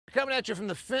Coming at you from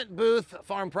the Fendt booth,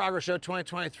 Farm Progress Show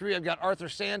 2023. I've got Arthur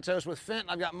Santos with Fendt.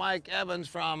 I've got Mike Evans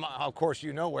from, of course,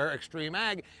 you know where, Xtreme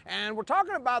Ag. And we're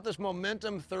talking about this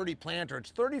Momentum 30 planter.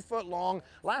 It's 30 foot long.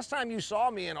 Last time you saw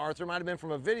me and Arthur might have been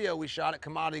from a video we shot at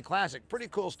Commodity Classic. Pretty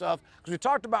cool stuff, because we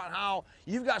talked about how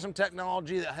you've got some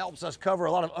technology that helps us cover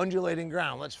a lot of undulating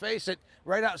ground. Let's face it,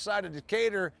 right outside of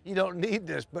Decatur, you don't need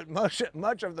this, but much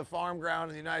of the farm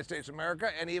ground in the United States of America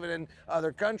and even in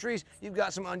other countries, you've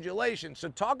got some undulation. So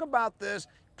talk about this.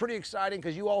 Pretty exciting,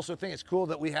 because you also think it's cool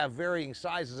that we have varying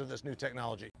sizes of this new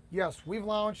technology. Yes, we've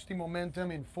launched the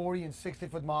Momentum in 40 and 60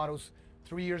 foot models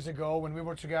 3 years ago when we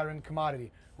were together in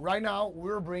Commodity. Right now,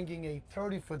 we're bringing a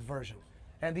 30 foot version.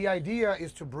 And the idea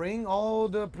is to bring all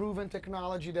the proven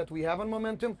technology that we have on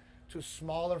Momentum to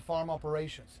smaller farm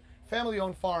operations,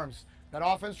 family-owned farms that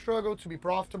often struggle to be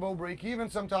profitable, break even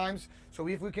sometimes. So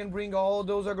if we can bring all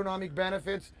those ergonomic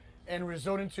benefits and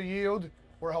result into yield,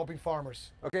 we're helping farmers.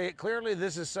 Okay, clearly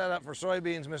this is set up for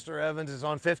soybeans, Mr. Evans. It's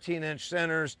on 15-inch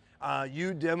centers.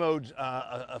 You demoed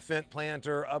a Fendt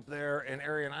planter up there in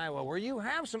Arion, Iowa, where you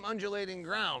have some undulating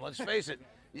ground. Let's face it.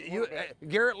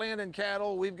 Garrett Land and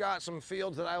Cattle, we've got some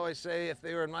fields that I always say if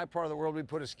they were in my part of the world, we'd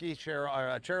put a ski chair or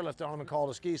a chairlift on them and call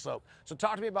it a ski slope. So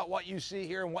talk to me about what you see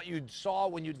here and what you saw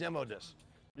when you demoed this.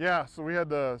 Yeah, so we had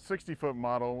the 60-foot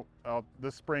model out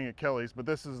this spring at Kelly's, but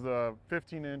this is the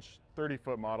 15-inch,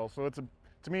 30-foot model. So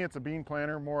to me, it's a bean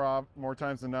planter more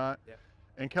times than not. Yeah.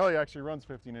 And Kelly actually runs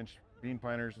 15-inch bean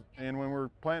planters. And when we're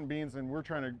planting beans and we're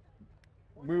trying to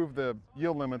move the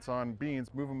yield limits on beans,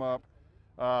 move them up,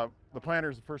 the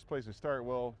planter is the first place to start.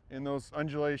 Well, in those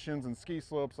undulations and ski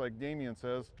slopes, like Damien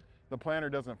says, the planter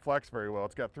doesn't flex very well.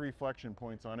 It's got 3 flexion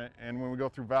points on it. And when we go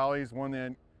through valleys,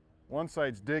 one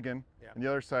side's digging, yeah, and the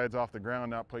other side's off the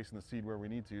ground, not placing the seed where we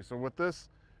need to. So with this,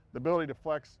 the ability to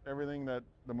flex everything that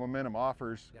the Momentum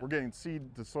offers, yeah, we're getting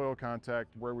seed to soil contact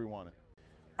where we want it.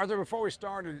 Arthur, before we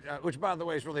started, which by the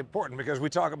way is really important because we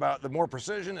talk about the more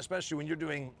precision, especially when you're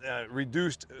doing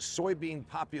reduced soybean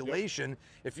population. Yep.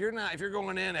 If you're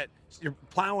going in you're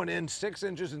plowing in 6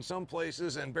 inches in some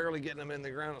places and barely getting them in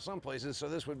the ground in some places, so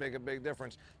this would make a big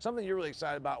difference. Something you're really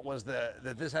excited about was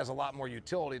that this has a lot more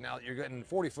utility now that you're getting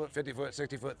 40 foot, 50 foot,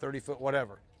 60 foot, 30 foot,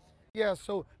 whatever. Yeah,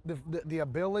 so the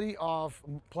ability of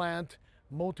plant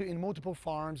in multiple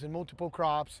farms and multiple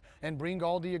crops and bring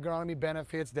all the agronomy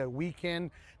benefits that we can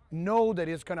know that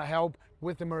it's going to help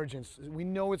with emergence. We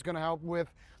know it's going to help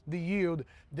with the yield.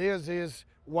 This is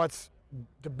what's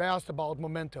the best about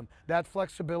Momentum, that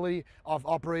flexibility of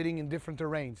operating in different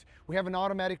terrains. We have an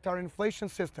automatic tire inflation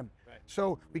system, right,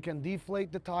 so we can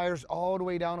deflate the tires all the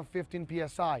way down to 15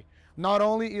 psi. Not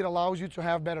only it allows you to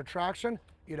have better traction,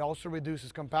 it also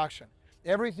reduces compaction.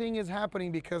 Everything is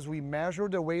happening because we measure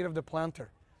the weight of the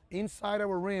planter. Inside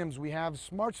our rims, we have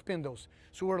smart spindles.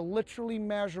 So we're literally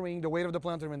measuring the weight of the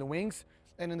planter in the wings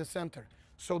and in the center.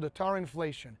 So the tire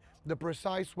inflation, the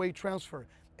precise weight transfer,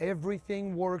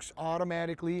 everything works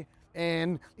automatically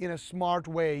and in a smart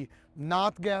way.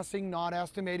 Not guessing, not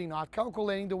estimating, not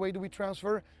calculating the weight that we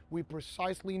transfer. We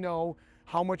precisely know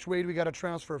how much weight we got to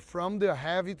transfer from the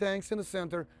heavy tanks in the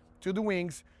center to the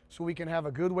wings so we can have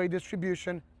a good weight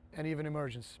distribution and even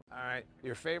emergence. All right,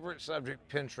 your favorite subject,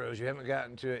 pinch rows. You haven't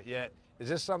gotten to it yet. Is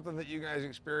this something that you guys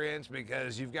experience?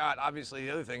 Because you've got, obviously,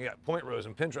 the other thing, you got point rows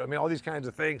and pinch rows. I mean, all these kinds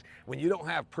of things. When you don't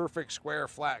have perfect square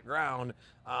flat ground,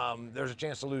 there's a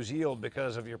chance to lose yield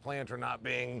because of your planter not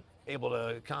being able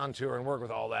to contour and work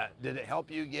with all that. Did it help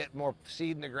you get more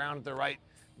seed in the ground at the right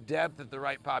depth, at the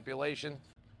right population?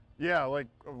 Yeah, like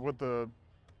with the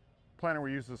planter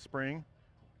we used this spring,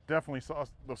 definitely saw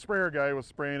the sprayer guy was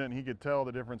spraying it and he could tell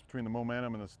the difference between the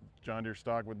Momentum and this John Deere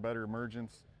stock with better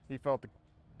emergence. He felt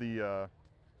the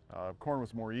corn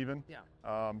was more even.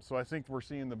 Yeah. So I think we're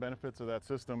seeing the benefits of that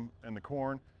system in the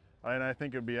corn, and I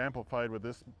think it would be amplified with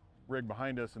this rig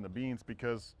behind us in the beans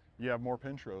because you have more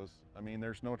pinch rows. I mean,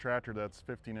 there's no tractor that's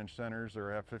 15-inch centers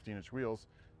or have 15-inch wheels.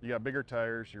 You got bigger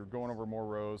tires, you're going over more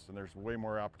rows, and there's way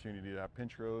more opportunity to have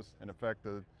pinch rows and affect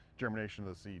the germination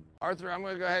of the seed. Arthur, I'm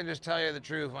going to go ahead and just tell you the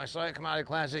truth. When I saw you at Commodity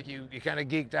Classic, you kind of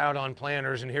geeked out on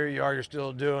planters, and here you are, you're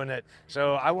still doing it.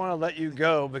 So I want to let you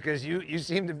go because you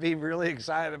seem to be really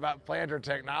excited about planter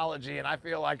technology, and I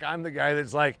feel like I'm the guy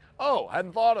that's like, oh, I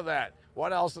hadn't thought of that.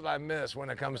 What else did I miss when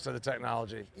it comes to the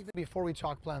technology? Even before we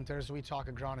talk planters, we talk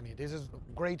agronomy. This is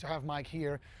great to have Mike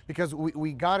here because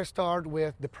we got to start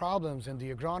with the problems and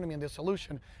the agronomy and the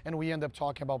solution, and we end up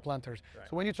talking about planters. Right.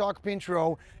 So when you talk pinch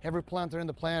row, every planter in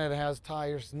the planet has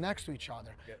tires next to each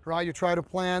other, right? You try to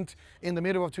plant in the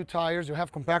middle of 2 tires, you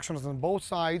have compactions on both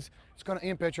sides. It's going to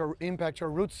impact your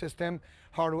root system,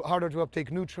 harder to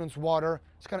uptake nutrients, water.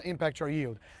 It's going to impact your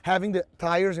yield. Having the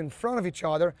tires in front of each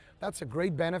other, that's a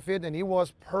great benefit, and it was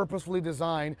purposefully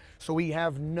designed so we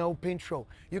have no pinch row.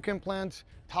 You can plant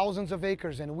thousands of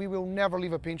acres and we will never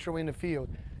leave a pinch row in the field.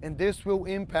 And this will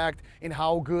impact in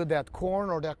how good that corn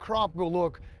or that crop will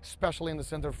look, especially in the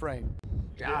center frame.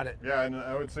 Got it. Yeah, and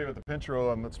I would say with the pinch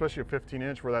row, especially a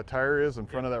 15-inch where that tire is in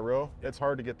front of that row, it's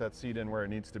hard to get that seed in where it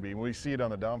needs to be. We see it on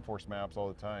the downforce maps all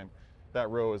the time. That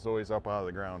row is always up out of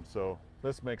the ground, so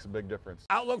this makes a big difference.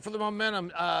 Outlook for the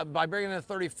Momentum, by bringing in a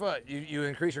 30 foot, you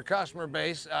increase your customer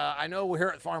base. I know we're here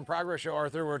at Farm Progress Show,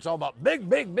 Arthur, where it's all about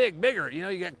bigger. You know,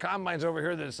 you get combines over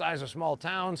here that are the size of small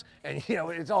towns, and you know,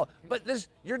 it's all, but this,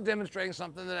 you're demonstrating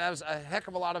something that has a heck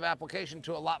of a lot of application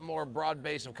to a lot more broad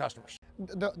base of customers.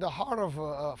 The heart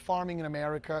of farming in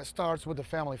America starts with the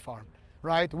family farm,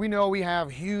 right? We know we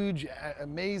have huge,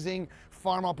 amazing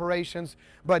farm operations,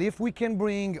 but if we can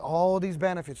bring all these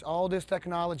benefits, all this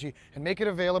technology, and make it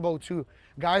available to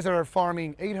guys that are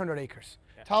farming 800 acres,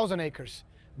 1,000 acres,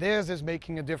 this is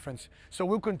making a difference. So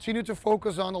we'll continue to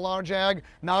focus on the large ag.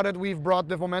 Now that we've brought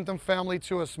the Momentum family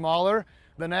to a smaller,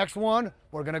 the next one,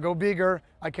 we're gonna go bigger.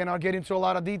 I cannot get into a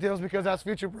lot of details because that's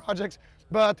future projects,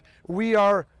 but we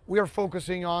are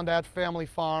focusing on that family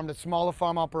farm, that smaller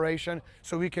farm operation,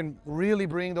 so we can really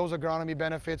bring those agronomy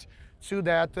benefits to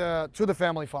that to the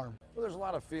family farm. Well, there's a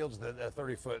lot of fields that a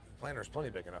 30-foot planter is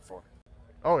plenty big enough for.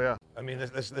 Oh yeah. I mean,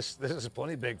 this is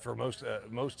plenty big for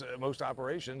most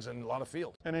operations and a lot of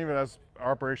fields. And even as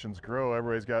operations grow,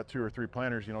 everybody's got 2 or 3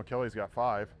 planters. You know, Kelly's got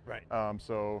 5. Right.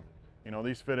 So, you know,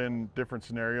 these fit in different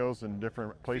scenarios and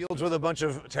different places. Fields with a bunch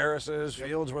of terraces,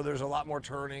 fields where there's a lot more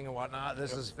turning and whatnot.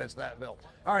 This fits that bill.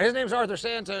 All right, his name's Arthur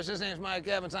Santos. His name's Mike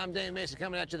Evans. I'm Dane Mason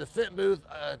coming at you, the Fendt booth,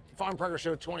 Farm Progress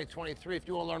Show 2023. If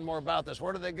you want to learn more about this,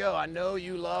 where do they go? I know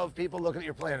you love people looking at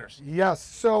your planters. Yes,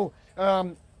 so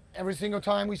every single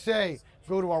time we say,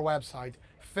 go to our website,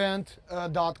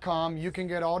 Fendt.com. You can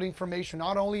get all the information,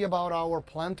 not only about our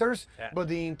planters, but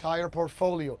the entire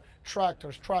portfolio.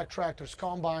 Tractors, track tractors,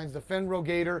 combines, the Fendt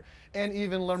Rogator, and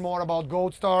even learn more about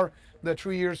Gold Star, the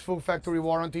 3 years full factory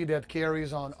warranty that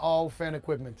carries on all Fendt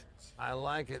equipment. I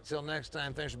like it. Till next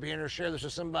time, thanks for being here. Share this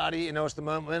with somebody. You know, it's the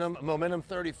Momentum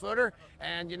 30-footer.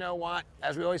 And you know what?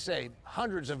 As we always say,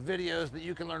 hundreds of videos that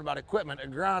you can learn about equipment,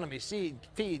 agronomy, seed,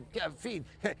 feed,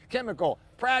 chemical,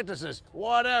 practices,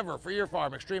 whatever for your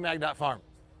farm. XtremeAg.farm.